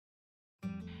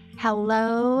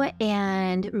Hello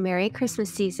and Merry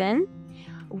Christmas season.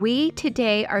 We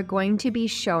today are going to be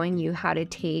showing you how to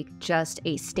take just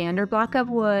a standard block of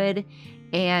wood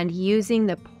and using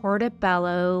the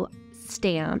Portobello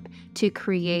Stamp to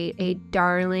create a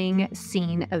darling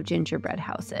scene of gingerbread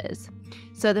houses.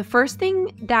 So the first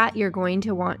thing that you're going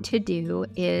to want to do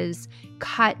is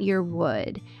cut your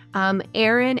wood.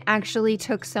 Aaron actually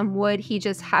took some wood he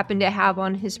just happened to have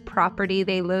on his property.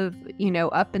 They live,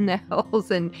 up in the hills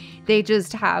and they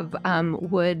just have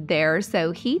wood there.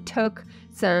 So he took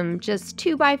some just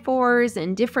 2x4s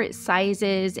in different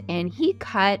sizes and he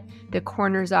cut the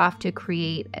corners off to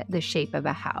create the shape of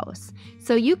a house.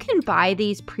 So you can buy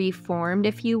these pre-formed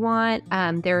if you want.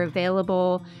 They're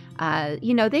available.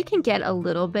 They can get a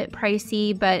little bit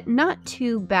pricey, but not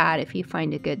too bad if you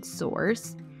find a good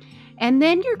source. And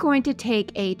then you're going to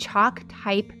take a chalk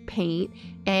type paint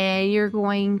and you're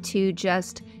going to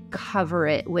just cover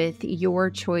it with your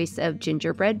choice of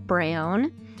gingerbread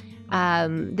brown.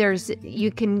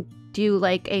 You can do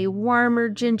like a warmer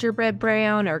gingerbread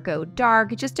brown or go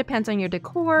dark. It just depends on your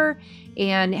decor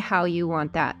and how you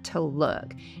want that to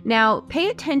look. Now, pay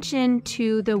attention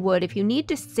to the wood. If you need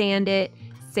to sand it,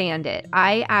 sand it.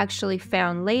 I actually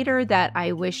found later that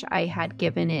I wish I had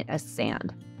given it a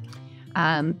sand.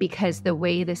 Because the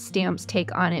way the stamps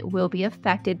take on it will be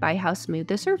affected by how smooth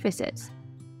the surface is.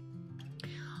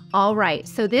 All right,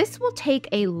 so this will take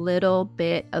a little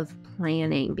bit of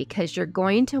planning because you're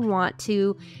going to want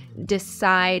to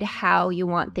decide how you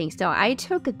want things. Now, I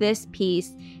took this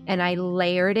piece and I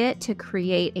layered it to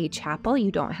create a chapel.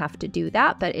 You don't have to do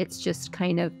that, but it's just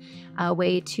kind of a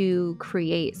way to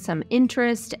create some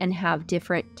interest and have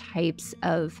different types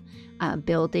of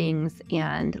buildings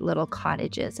and little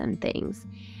cottages and things.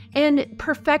 And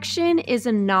perfection is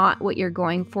not what you're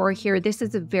going for here. This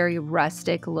is a very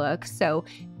rustic look, so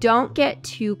don't get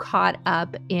too caught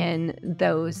up in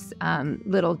those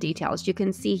little details. You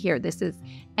can see here, this is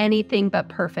anything but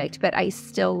perfect, but I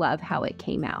still love how it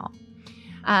came out.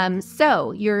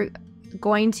 So you're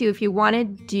going to, if you want to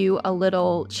do a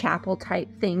little chapel type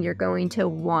thing, you're going to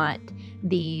want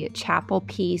the chapel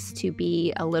piece to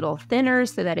be a little thinner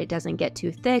so that it doesn't get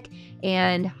too thick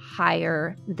and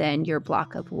higher than your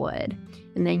block of wood.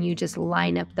 And then you just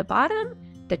line up the bottom.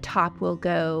 The top will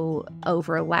go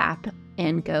overlap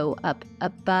and go up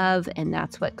above, and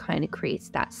that's what kind of creates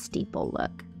that steeple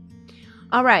look.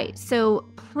 All right, so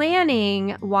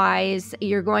planning wise,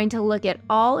 you're going to look at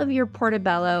all of your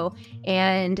Portobello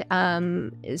and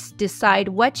decide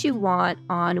what you want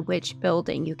on which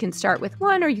building. You can start with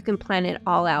one or you can plan it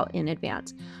all out in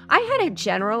advance. I had a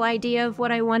general idea of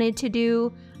what I wanted to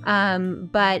do,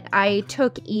 but I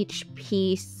took each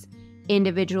piece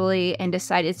individually and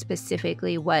decided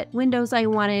specifically what windows I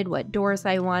wanted, what doors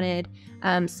I wanted,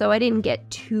 so I didn't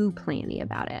get too planny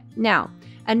about it. Now,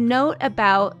 a note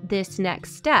about this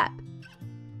next step.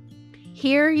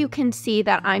 Here you can see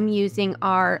that I'm using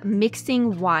our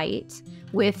mixing white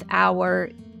with our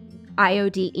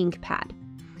IOD ink pad.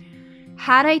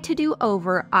 Had I to do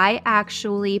over, I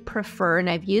actually prefer, and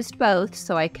I've used both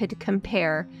so I could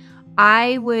compare,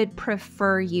 I would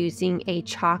prefer using a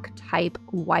chalk type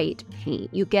white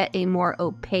paint. You get a more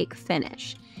opaque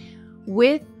finish.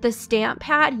 With the stamp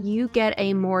pad, you get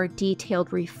a more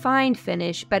detailed, refined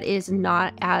finish, but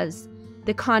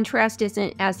the contrast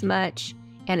isn't as much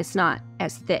and it's not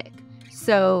as thick.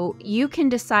 So you can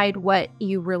decide what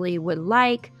you really would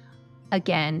like.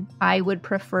 Again, I would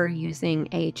prefer using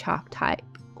a chalk type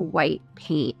white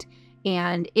paint.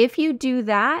 And if you do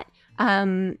that,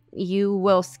 you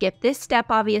will skip this step,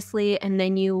 obviously, and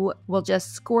then you will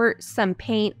just squirt some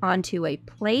paint onto a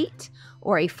plate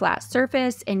or a flat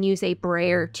surface and use a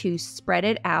brayer to spread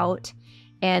it out.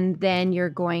 And then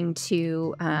you're going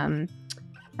to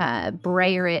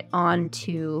brayer it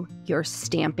onto your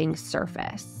stamping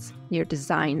surface, your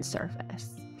design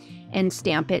surface, and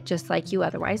stamp it just like you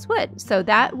otherwise would. So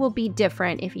that will be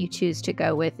different if you choose to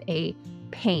go with a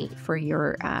paint for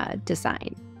your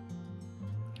design.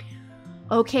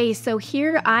 Okay, so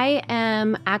here I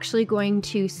am actually going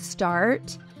to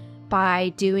start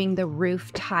by doing the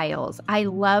roof tiles. I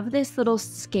love this little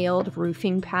scaled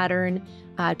roofing pattern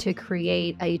to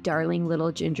create a darling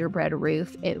little gingerbread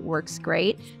roof. It works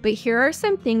great, but here are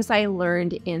some things I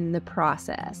learned in the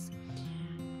process.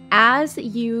 As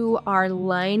you are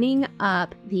lining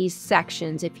up these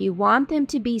sections, if you want them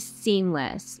to be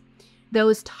seamless,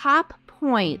 those top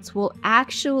points will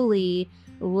actually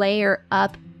layer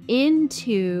up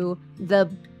into the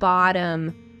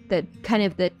bottom,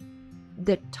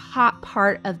 the top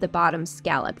part of the bottom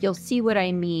scallop. You'll see what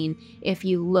I mean if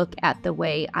you look at the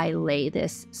way I lay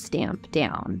this stamp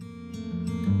down.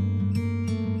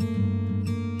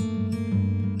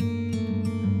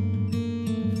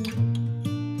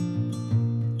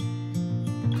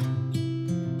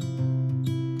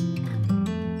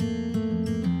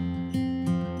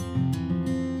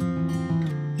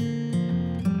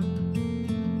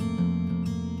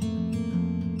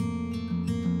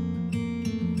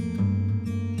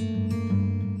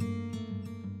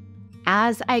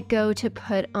 as I go to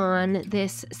put on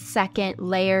this second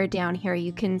layer down here,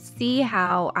 you can see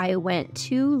how I went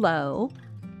too low,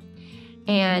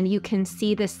 and you can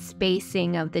see the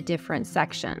spacing of the different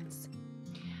sections.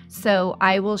 So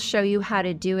I will show you how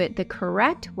to do it the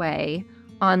correct way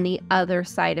on the other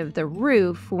side of the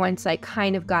roof once I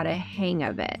kind of got a hang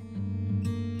of it.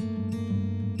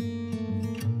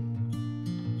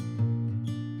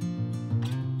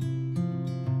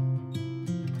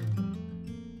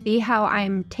 See how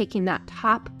I'm taking that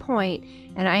top point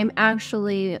and I'm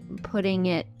actually putting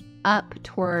it up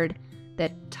toward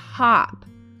the top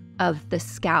of the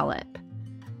scallop.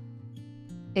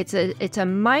 It's a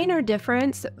minor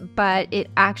difference, but it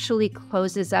actually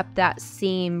closes up that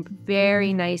seam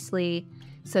very nicely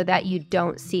so that you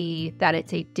don't see that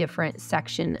it's a different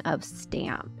section of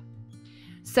stamp.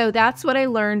 So that's what I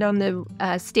learned on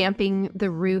the stamping the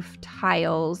roof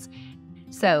tiles.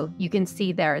 So you can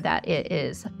see there that it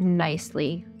is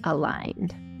nicely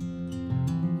aligned.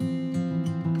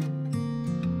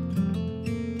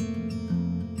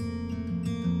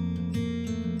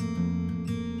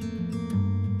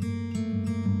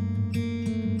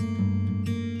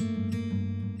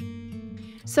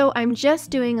 So I'm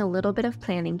just doing a little bit of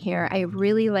planning here. I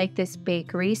really like this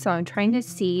bakery, so I'm trying to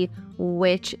see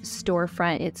which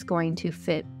storefront it's going to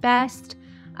fit best.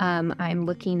 I'm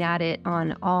looking at it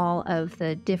on all of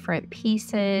the different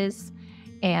pieces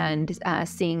and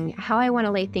seeing how I want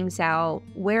to lay things out,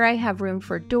 where I have room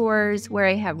for doors, where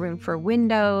I have room for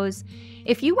windows.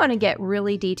 If you want to get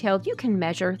really detailed, you can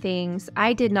measure things.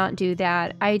 I did not do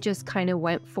that. I just kind of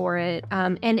went for it,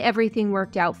 and everything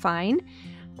worked out fine.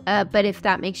 But if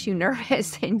that makes you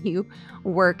nervous and you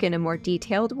work in a more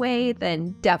detailed way,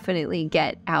 then definitely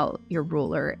get out your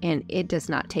ruler. And it does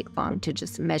not take long to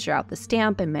just measure out the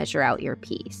stamp and measure out your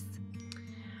piece.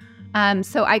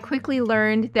 So I quickly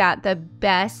learned that the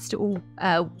best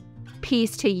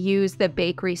piece to use the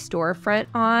bakery storefront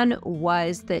on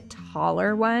was the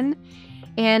taller one.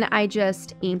 And I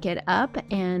just ink it up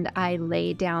and I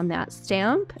lay down that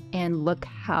stamp, and look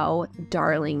how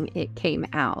darling it came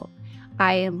out.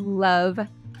 I love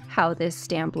how this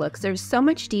stamp looks. There's so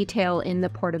much detail in the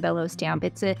Portobello stamp.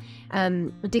 It's a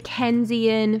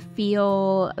Dickensian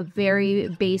feel, very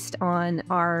based on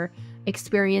our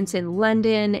experience in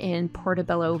London and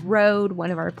Portobello Road, one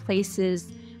of our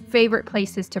favorite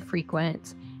places to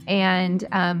frequent. And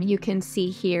you can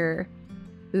see here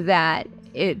that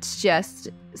it's just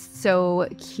so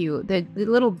cute. The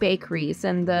little bakeries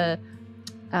and the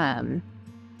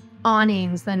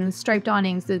awnings and striped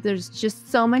awnings, there's just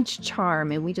so much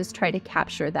charm, and we just try to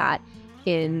capture that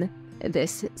in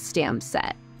this stamp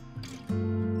set.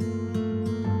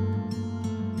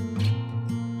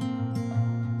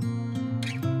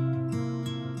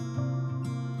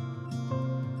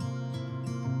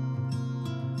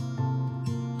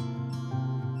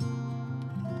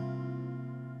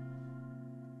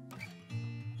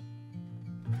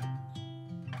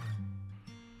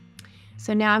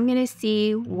 So now I'm going to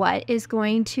see what is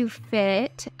going to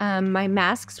fit. My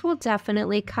masks will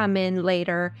definitely come in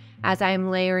later as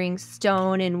I'm layering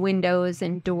stone and windows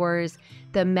and doors.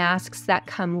 The masks that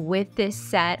come with this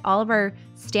set, all of our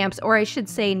stamps, or I should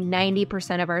say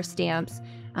 90% of our stamps,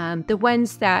 the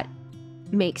ones that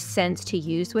make sense to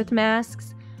use with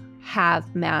masks,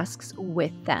 have masks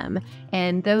with them.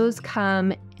 And those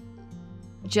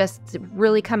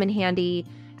really come in handy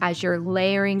as you're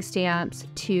layering stamps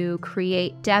to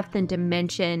create depth and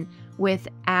dimension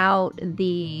without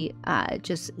the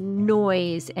just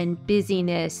noise and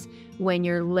busyness when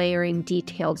you're layering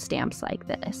detailed stamps like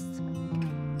this.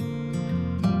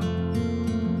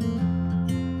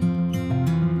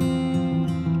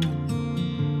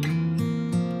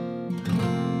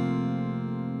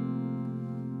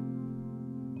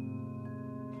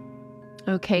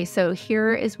 Okay, so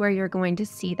here is where you're going to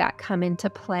see that come into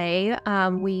play.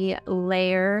 We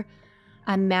layer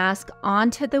a mask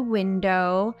onto the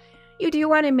window. You do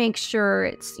want to make sure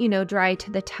it's, dry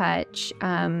to the touch,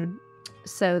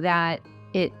 so that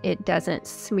it doesn't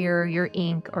smear your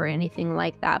ink or anything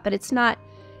like that. But it's not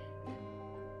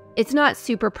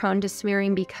super prone to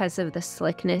smearing because of the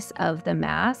slickness of the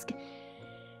mask.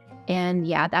 And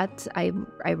yeah, I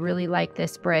really like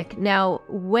this brick. Now,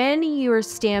 when you're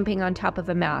stamping on top of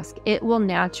a mask, it will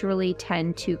naturally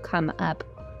tend to come up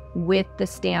with the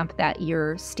stamp that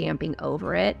you're stamping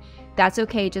over it. That's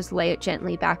okay, just lay it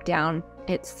gently back down.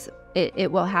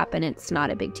 It will happen, it's not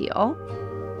a big deal.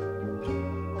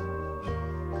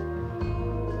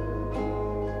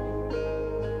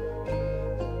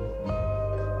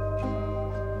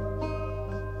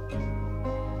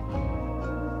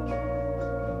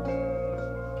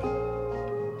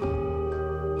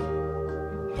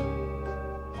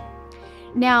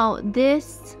 Now,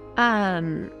 this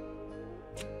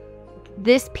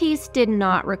piece did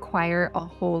not require a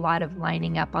whole lot of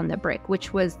lining up on the brick,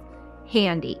 which was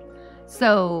handy.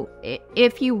 So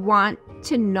if you want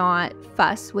to not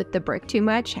fuss with the brick too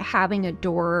much, having a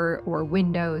door or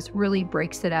windows really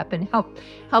breaks it up and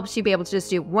helps you be able to just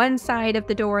do one side of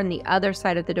the door and the other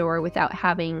side of the door without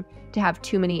having to have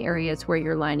too many areas where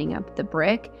you're lining up the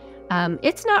brick.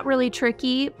 It's not really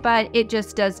tricky, but it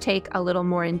just does take a little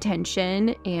more intention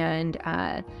and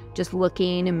just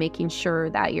looking and making sure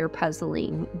that you're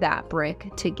puzzling that brick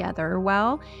together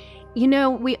well. You know,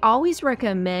 we always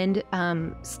recommend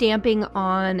stamping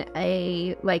on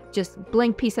a just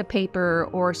blank piece of paper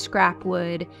or scrap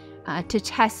wood to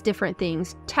test different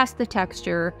things, test the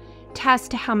texture,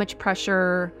 test how much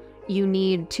pressure you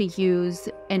need to use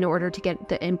in order to get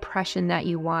the impression that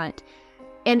you want.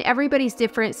 And everybody's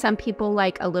different. Some people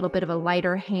like a little bit of a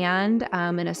lighter hand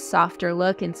and a softer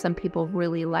look, and some people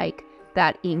really like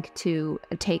that ink to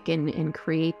take in and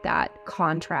create that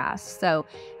contrast. So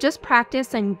just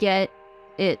practice and get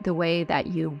it the way that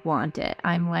you want it.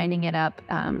 I'm lining it up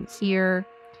here,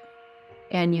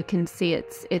 and you can see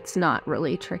it's not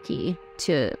really tricky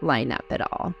to line up at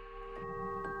all.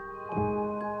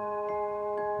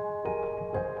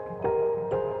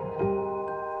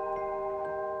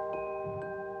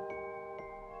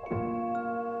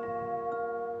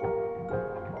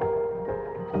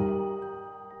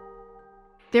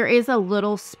 There is a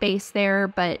little space there,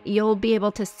 but you'll be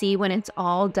able to see when it's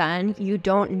all done, you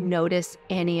don't notice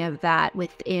any of that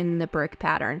within the brick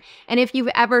pattern. And if you've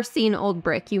ever seen old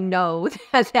brick, you know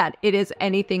that it is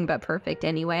anything but perfect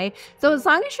anyway. So as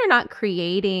long as you're not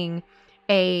creating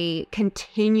a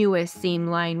continuous seam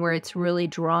line where it's really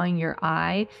drawing your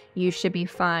eye, you should be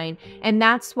fine. And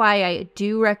that's why I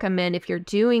do recommend, if you're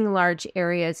doing large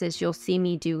areas, as you'll see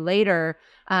me do later,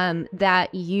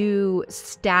 that you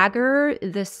stagger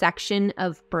the section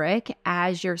of brick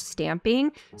as you're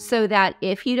stamping, so that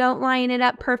if you don't line it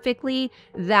up perfectly,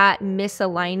 that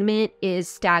misalignment is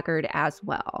staggered as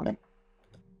well.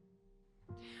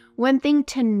 One thing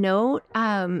to note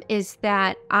is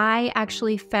that I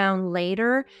actually found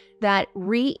later that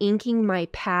re-inking my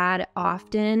pad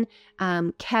often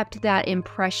kept that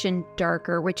impression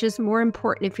darker, which is more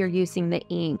important if you're using the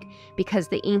ink, because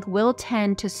the ink will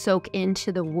tend to soak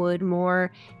into the wood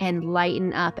more and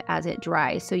lighten up as it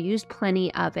dries. So use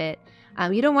plenty of it.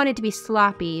 You don't want it to be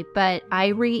sloppy, but I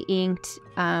re-inked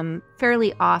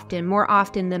fairly often, more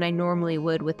often than I normally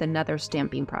would with another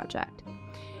stamping project.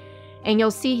 And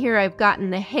you'll see here I've gotten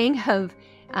the hang of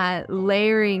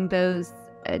layering those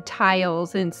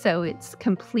tiles, and so it's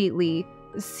completely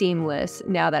seamless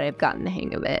now that I've gotten the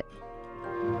hang of it.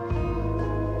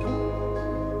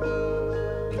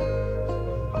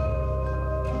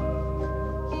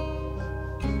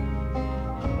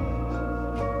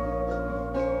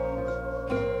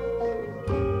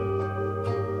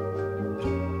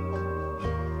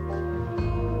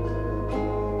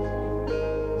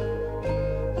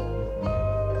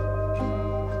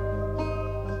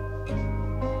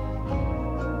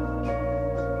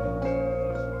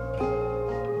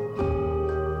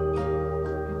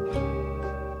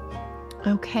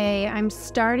 Okay, I'm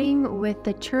starting with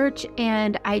the church,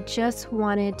 and I just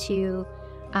wanted to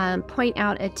point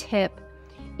out a tip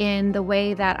in the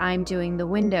way that I'm doing the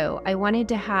window. I wanted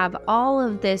to have all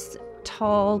of this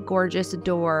tall, gorgeous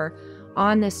door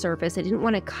on the surface. I didn't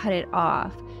want to cut it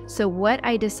off. So what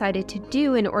I decided to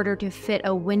do in order to fit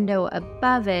a window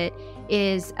above it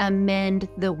is amend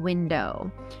the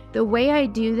window. The way I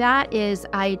do that is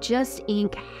I just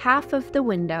ink half of the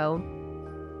window,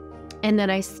 and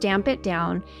then I stamp it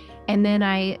down, and then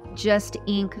I just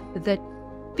ink the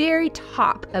very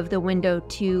top of the window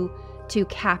to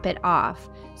cap it off.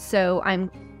 So I'm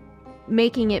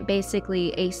making it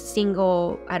basically a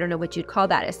single, I don't know what you'd call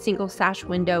that, a single sash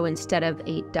window instead of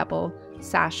a double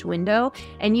sash window.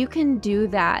 And you can do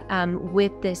that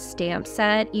with this stamp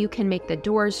set. You can make the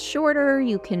doors shorter,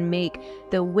 you can make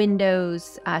the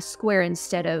windows square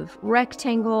instead of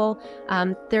rectangle.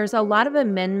 There's a lot of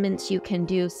amendments you can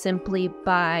do simply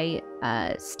by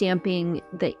stamping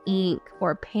the ink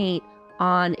or paint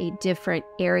on a different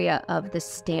area of the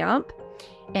stamp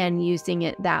and using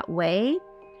it that way.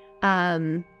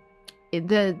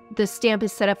 The stamp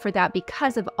is set up for that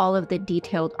because of all of the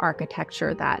detailed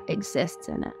architecture that exists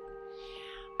in it.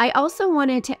 I also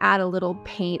wanted to add a little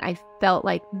paint. I felt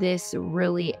like this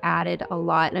really added a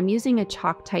lot. And I'm using a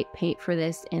chalk type paint for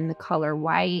this in the color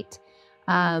white.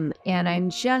 And I'm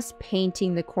just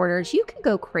painting the corners. You can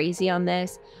go crazy on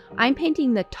this. I'm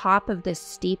painting the top of the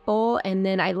steeple, and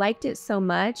then I liked it so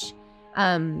much.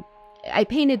 I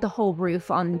painted the whole roof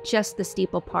on just the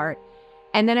steeple part.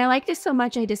 And then I liked it so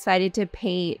much, I decided to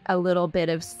paint a little bit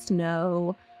of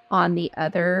snow on the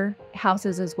other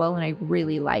houses as well. And I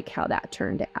really like how that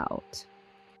turned out.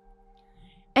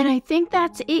 And I think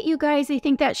that's it, you guys. I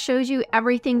think that shows you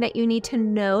everything that you need to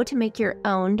know to make your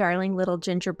own darling little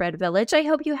gingerbread village. I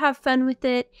hope you have fun with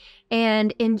it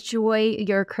and enjoy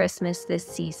your Christmas this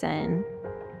season.